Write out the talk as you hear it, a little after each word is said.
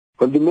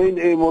Well, the main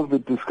aim of the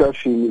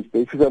discussion is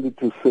basically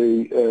to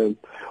say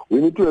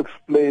we need to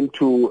explain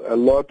to a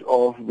lot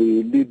of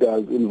the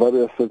leaders in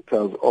various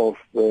sectors of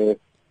the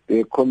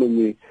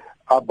economy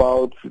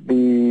about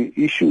the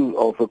issues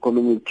of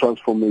economic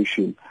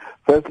transformation.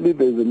 Firstly,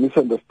 there is a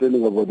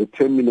misunderstanding about the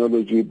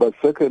terminology, but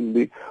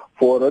secondly,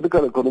 for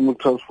radical economic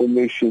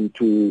transformation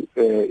to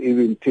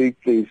even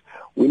take place,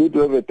 we need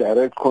to have a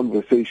direct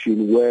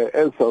conversation where,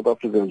 as South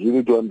Africans, we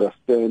need to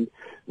understand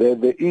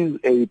that there is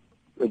a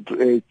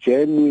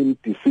genuine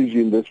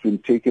decision that's been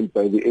taken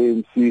by the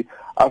ANC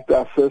after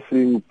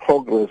assessing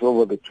progress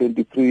over the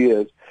 23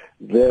 years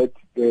that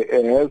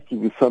there has to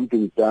be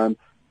something done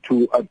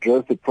to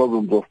address the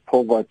problems of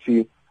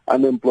poverty,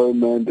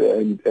 unemployment,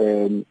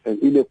 and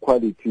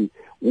inequality,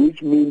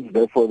 which means,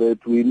 therefore,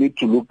 that we need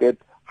to look at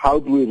how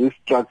do we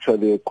restructure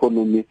the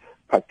economy,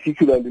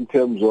 particularly in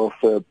terms of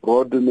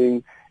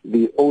broadening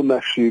the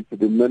ownership,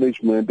 the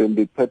management, and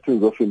the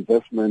patterns of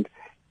investment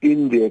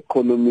in the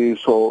economy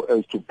so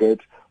as to get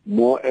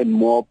more and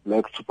more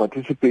blacks to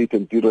participate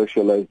and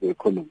deracialize the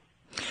economy.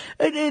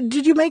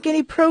 Did you make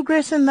any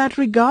progress in that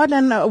regard,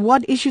 and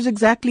what issues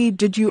exactly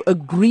did you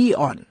agree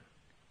on?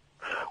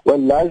 Well,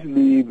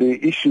 largely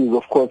the issues,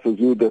 of course, as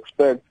you would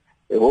expect,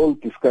 a whole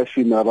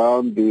discussion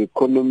around the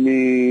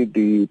economy,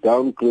 the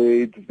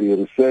downgrade, the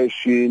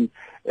recession,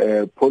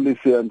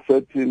 policy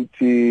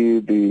uncertainty,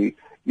 the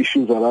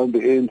issues around the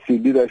ANC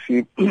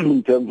leadership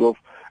in terms of,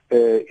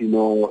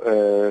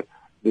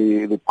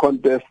 the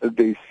contest that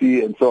they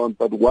see and so on.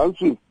 But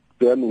once we've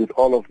done with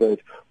all of that,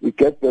 we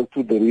get back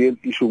to the real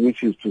issue,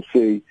 which is to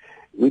say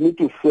we need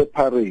to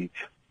separate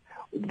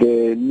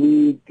the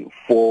need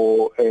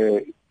for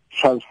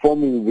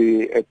transforming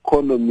the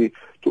economy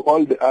to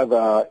all the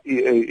other,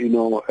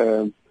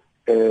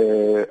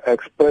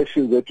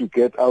 expressions that you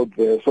get out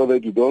there so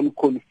that you don't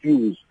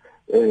confuse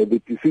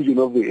the decision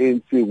of the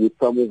ANC with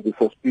some of the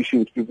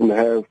suspicions people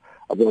have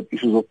about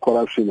issues of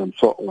corruption and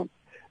so on.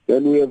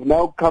 Then we have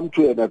now come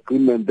to an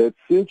agreement that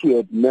since we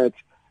had met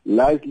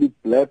largely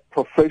black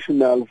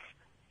professionals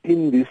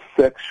in this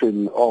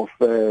section of,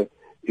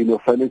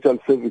 financial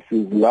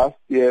services last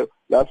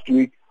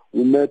week,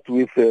 we met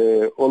with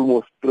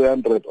almost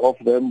 300 of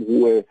them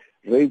who were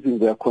raising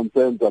their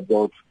concerns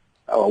about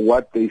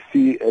what they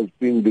see as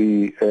being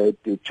the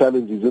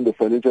challenges in the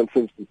financial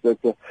services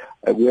sector.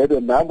 We had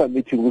another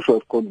meeting which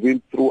was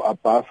convened through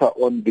Abasa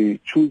on the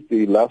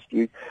Tuesday last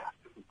week,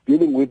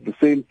 dealing with the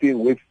same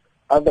thing with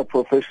other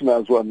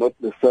professionals who are not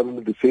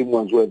necessarily the same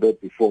ones who were there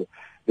before.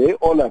 They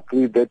all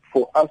agree that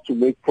for us to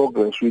make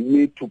progress, we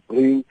need to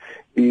bring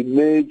the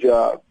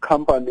major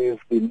companies,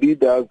 the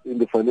leaders in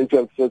the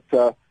financial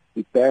sector,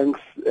 the banks,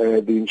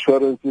 the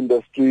insurance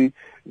industry,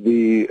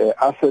 the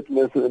asset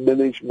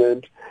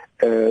management,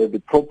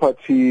 the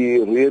property,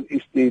 real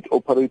estate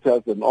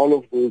operators, and all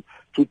of those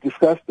to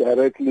discuss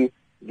directly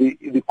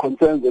the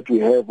concerns that we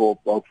have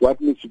about what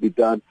needs to be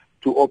done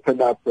to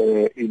open up,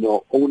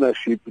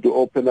 ownership, to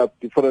open up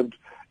different,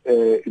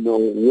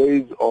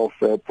 ways of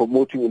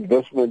promoting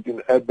investment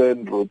in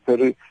urban,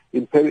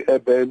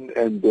 peri-urban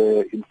and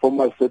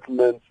informal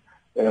settlements,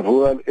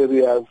 rural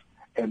areas,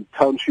 and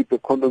township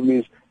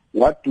economies.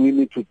 What do we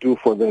need to do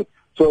for that?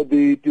 So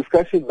the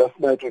discussion last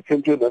night, we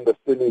came to an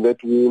understanding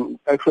that we will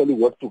actually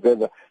work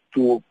together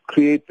to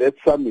create that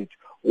summit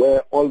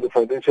where all the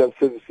financial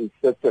services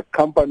sector,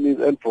 companies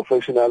and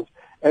professionals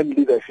and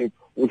leadership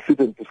will sit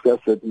and discuss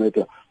that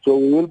matter. So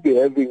we will be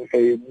having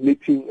a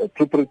meeting, a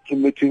preparatory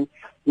meeting,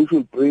 which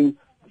will bring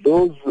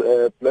those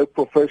black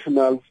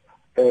professionals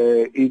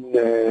in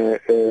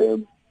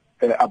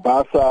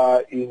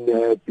Abasa, in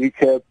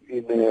BCAP,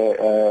 in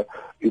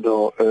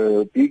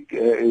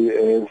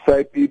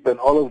SAfm, and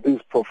all of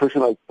these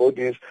professional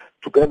bodies,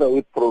 together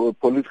with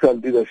political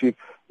leadership,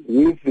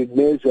 with the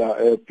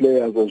major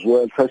players as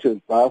well, such as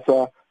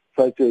BASA,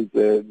 such as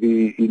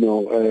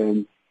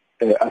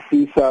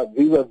AFISA.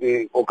 These are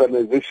the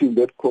organizations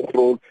that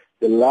control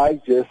the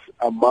largest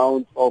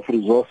amount of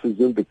resources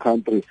in the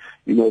country.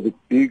 The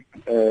big,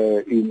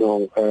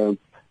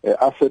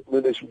 asset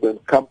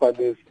management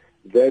companies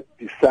that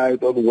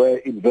decide on where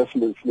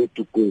investments need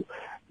to go.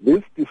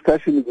 This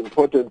discussion is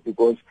important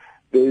because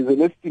there is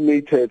an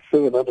estimated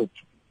 700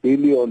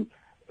 billion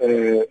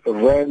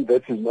rand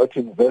that is not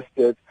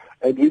invested,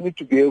 and we need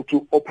to be able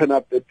to open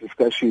up that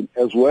discussion,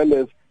 as well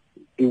as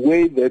the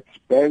way that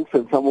banks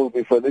and some of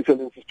the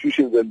financial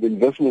institutions and the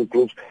investment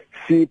groups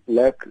see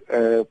black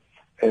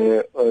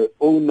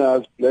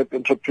owners, black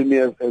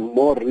entrepreneurs as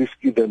more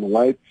risky than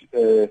white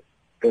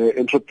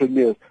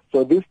entrepreneurs.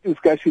 So this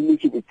discussion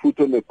needs to be put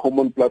on a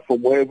common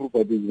platform where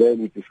everybody is there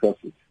and we discuss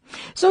it.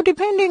 So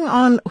depending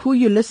on who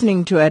you're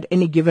listening to at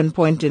any given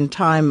point in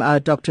time,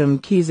 Dr.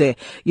 Mkhize,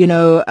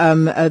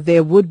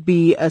 there would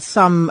be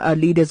some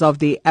leaders of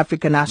the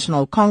African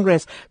National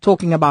Congress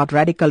talking about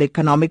radical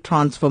economic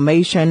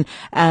transformation,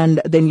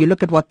 and then you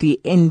look at what the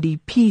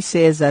NDP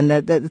says, and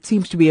that it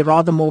seems to be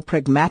rather more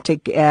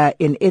pragmatic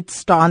in its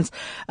stance.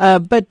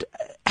 But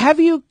Have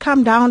you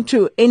come down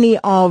to any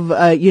of,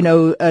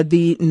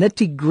 the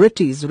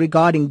nitty-gritties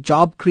regarding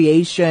job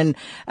creation?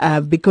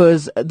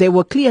 Because there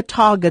were clear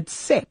targets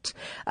set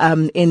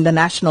in the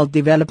national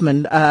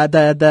development,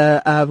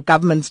 the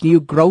government's new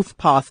growth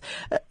path.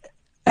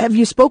 Have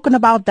you spoken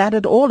about that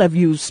at all? Have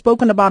you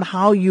spoken about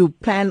how you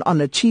plan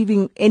on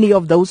achieving any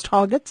of those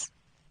targets?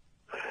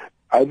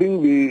 I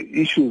think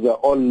the issues are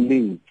all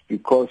linked,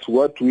 because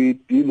what we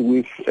deal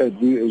with as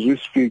we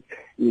speak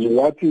is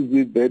what is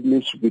it that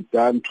needs to be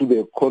done to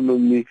the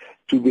economy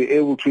to be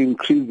able to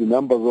increase the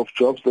numbers of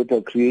jobs that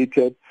are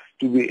created,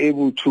 to be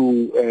able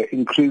to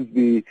increase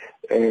the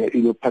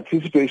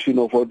participation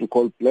of what we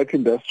call black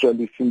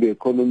industrialists in the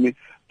economy,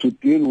 to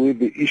deal with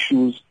the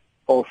issues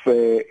of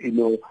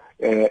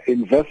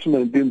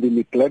investment in the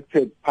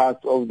neglected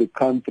parts of the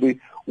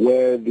country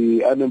where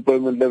the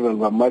unemployment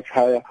levels are much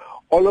higher.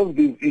 All of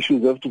these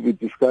issues have to be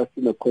discussed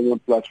in a common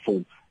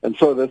platform, and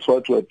so that's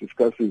what we're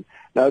discussing.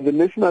 Now, the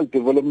National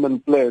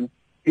Development Plan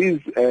is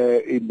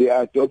the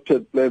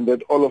adopted plan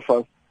that all of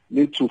us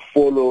need to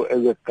follow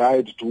as a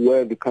guide to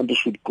where the country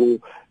should go.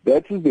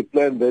 That is the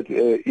plan that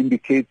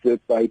indicates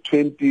that by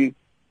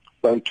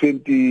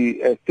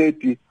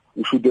 2030,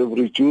 we should have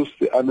reduced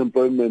the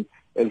unemployment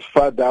as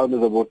far down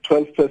as about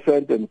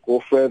 12% and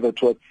go further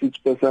towards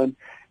 6%.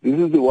 This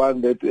is the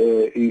one that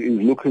is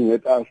looking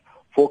at us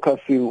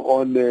focusing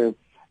on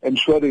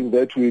ensuring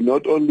that we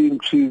not only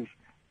increase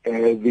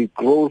the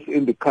growth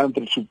in the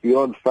country to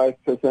beyond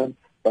 5%,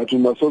 but we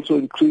must also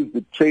increase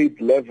the trade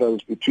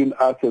levels between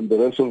us and the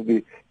rest of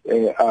the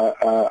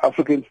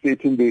African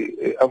states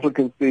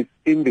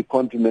in the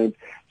continent,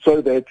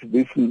 so that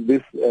this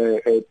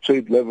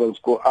trade levels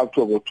go up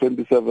to about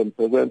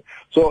 27%.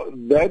 So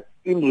that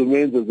still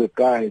remains as a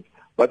guide.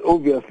 But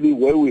obviously,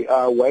 where we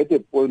are, we're at a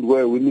point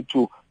where we need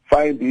to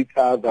find each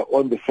other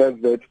on the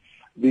fact that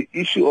the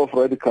issue of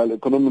radical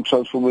economic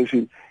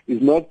transformation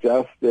is not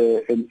just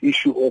an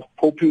issue of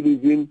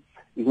populism.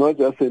 It's not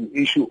just an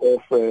issue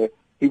of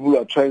people who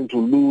are trying to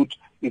loot.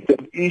 It's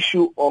an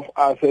issue of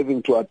us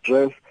having to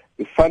address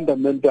the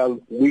fundamental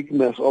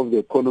weakness of the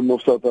economy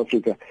of South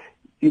Africa.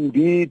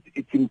 Indeed,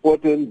 it's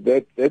important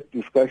that that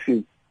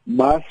discussion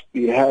must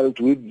be held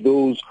with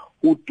those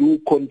who do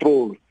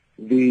control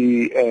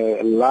the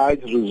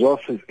large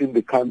resources in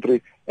the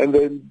country, and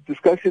the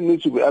discussion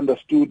needs to be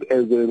understood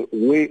as a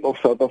way of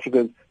South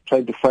Africans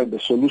trying to find a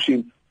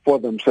solution for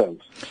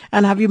themselves.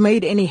 And have you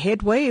made any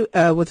headway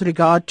with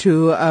regard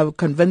to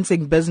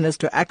convincing business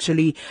to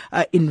actually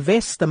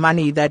invest the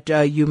money that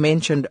you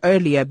mentioned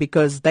earlier,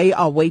 because they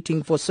are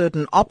waiting for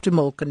certain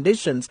optimal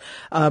conditions?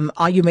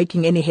 Are you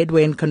making any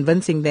headway in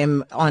convincing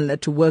them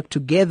to work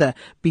together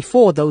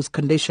before those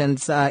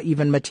conditions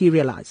even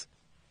materialize?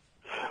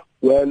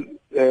 Well,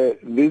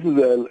 this is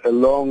a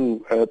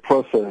long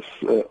process,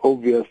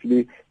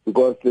 obviously,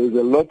 because there's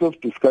a lot of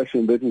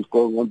discussion that is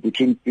going on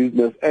between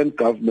business and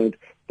government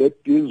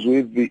that deals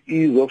with the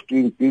ease of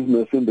doing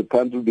business in the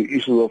country, the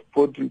issues of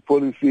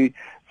policy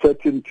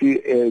certainty,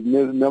 a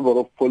number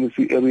of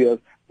policy areas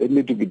that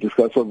need to be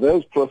discussed. So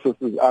those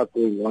processes are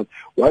going on.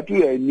 What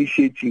we are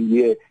initiating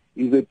here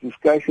is a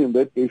discussion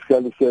that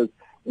basically says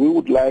we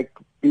would like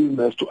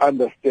business to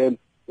understand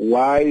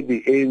why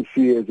the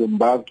ANC has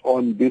embarked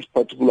on this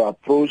particular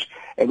approach,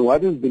 and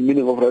what is the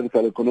meaning of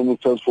radical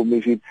economic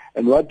transformation,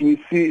 and what do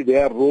we see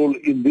their role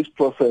in this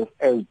process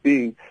as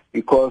being,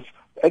 because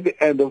at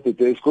the end of the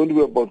day, it's going to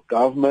be about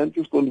government,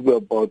 it's going to be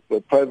about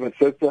the private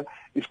sector,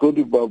 it's going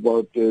to be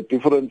about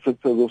different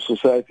sectors of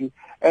society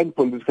and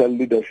political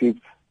leadership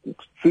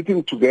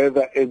sitting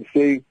together and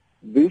saying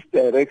this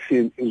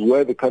direction is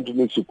where the country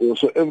needs to go.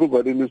 So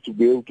everybody needs to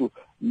be able to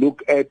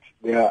look at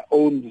their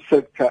own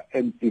sector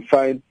and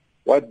define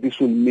what this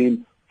will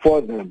mean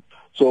for them.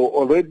 So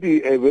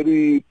already a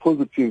very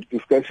positive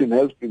discussion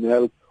has been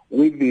held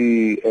with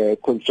the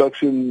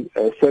construction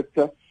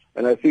sector,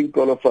 and I think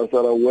all of us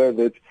are aware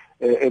that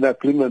an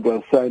agreement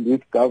was signed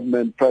with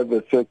government,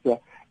 private sector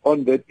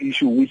on that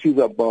issue, which is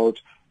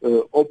about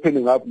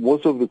opening up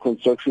most of the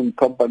construction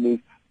companies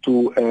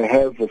to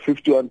have a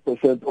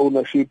 51%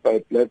 ownership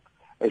by black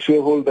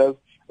shareholders,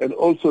 and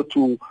also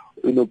to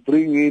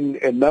bring in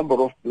a number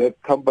of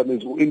black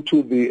companies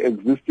into the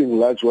existing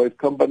large white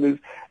companies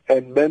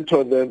and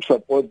mentor them,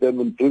 support them,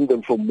 and bring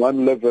them from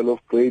one level of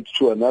grade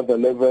to another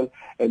level,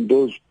 and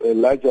those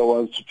larger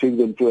ones to take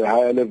them to a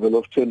higher level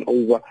of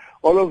turnover.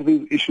 All of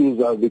these issues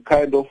are the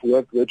kind of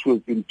work that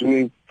we've been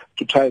doing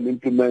to try and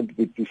implement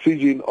the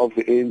decision of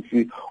the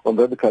ANC on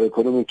radical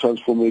economic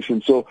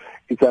transformation. So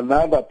it's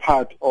another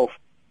part of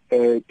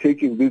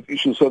taking these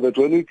issues so that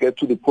when we get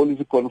to the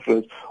policy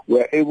conference,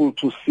 we're able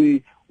to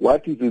see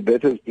what is it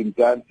that has been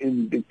done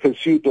in the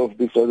pursuit of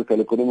this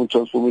radical economic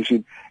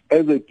transformation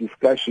as a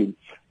discussion.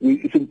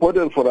 It's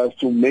important for us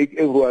to make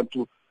everyone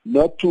to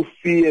not to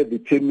fear the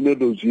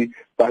terminology,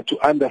 but to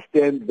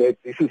understand that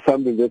this is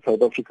something that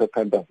South Africa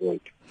can't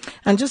avoid.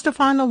 And just a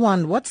final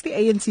one, what's the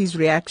ANC's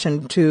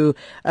reaction to,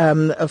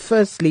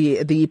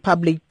 firstly, the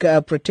public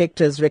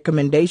protector's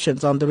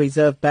recommendations on the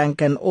Reserve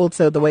Bank, and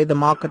also the way the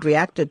market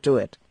reacted to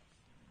it?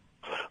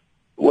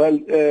 Well,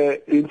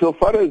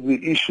 insofar as the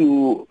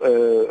issue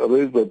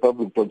raised by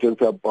Public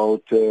Protector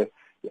about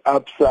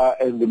ABSA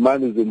and the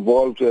monies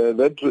involved,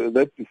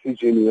 that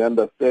decision we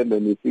understand,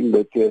 and we think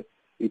that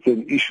it's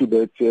an issue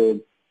that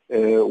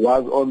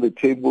was on the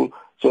table.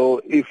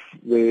 So if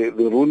the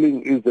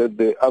ruling is that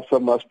the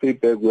ABSA must pay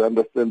back, we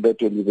understand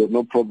that, and there's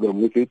no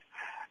problem with it.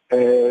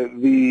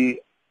 The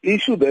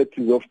issue that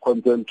is of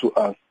concern to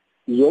us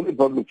is when the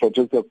Public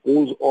Protector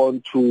goes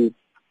on to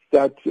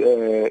start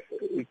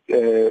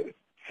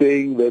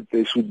saying that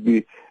there should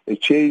be a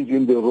change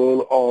in the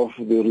role of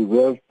the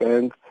Reserve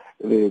Bank,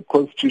 the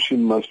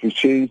Constitution must be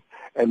changed,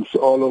 and so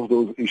all of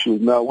those issues.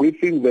 Now, we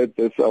think that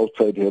that's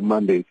outside her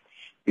mandate,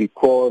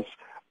 because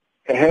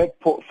her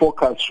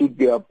focus should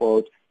be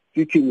about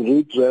seeking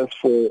redress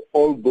for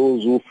all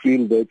those who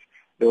feel that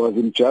there was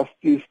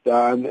injustice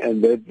done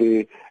and that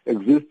the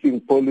existing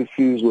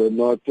policies were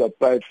not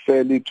applied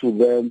fairly to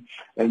them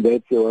and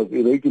that there was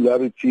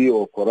irregularity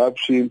or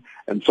corruption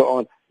and so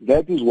on.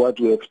 That is what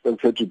we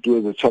expect her to do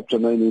as a Chapter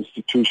 9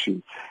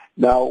 institution.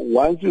 Now,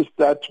 once you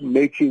start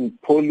making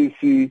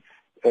policy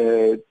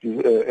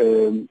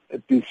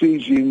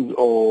decisions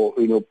or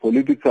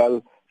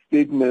political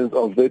statements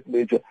of that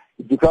nature,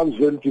 it becomes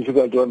very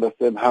difficult to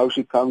understand how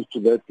she comes to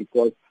that,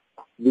 because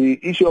the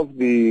issue of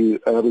the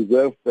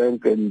Reserve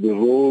Bank and the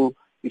role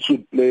it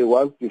should play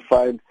was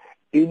defined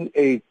in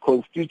a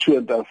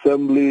constituent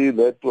assembly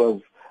that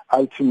was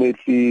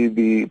ultimately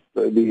the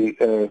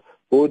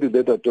body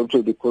that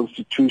adopted the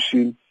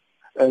Constitution.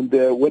 And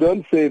we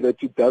don't say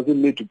that it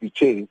doesn't need to be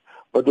changed,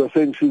 but we're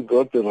saying she's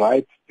got the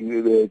right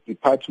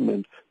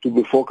department to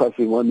be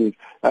focusing on it.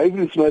 Now, if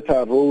this matter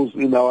arose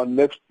in our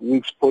next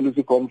week's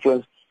policy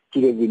conference, it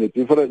would have been a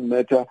different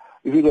matter.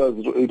 If it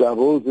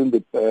arose in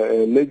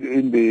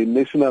the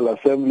National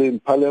Assembly in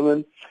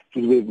Parliament,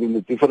 it would have been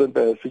a different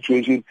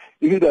situation.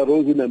 If it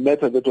arose in a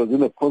matter that was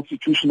in a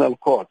constitutional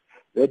court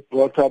that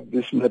brought up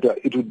this matter,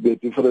 it would be a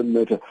different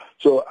matter.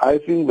 So I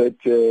think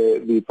that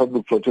the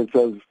Public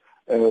Protector's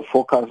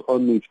focus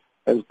on it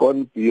has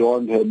gone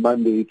beyond her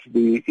mandate.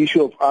 The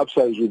issue of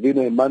ABSA is within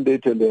her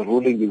mandate, and the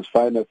ruling is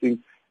fine. I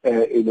think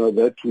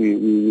that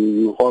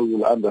we all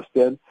will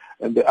understand.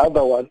 And the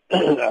other one,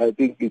 I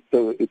think it's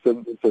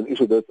an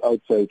issue that's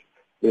outside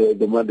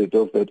the mandate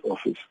of that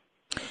office.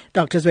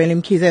 Dr. Zweli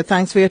Mkhize,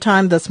 thanks for your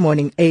time this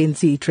morning,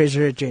 ANC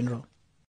Treasurer General.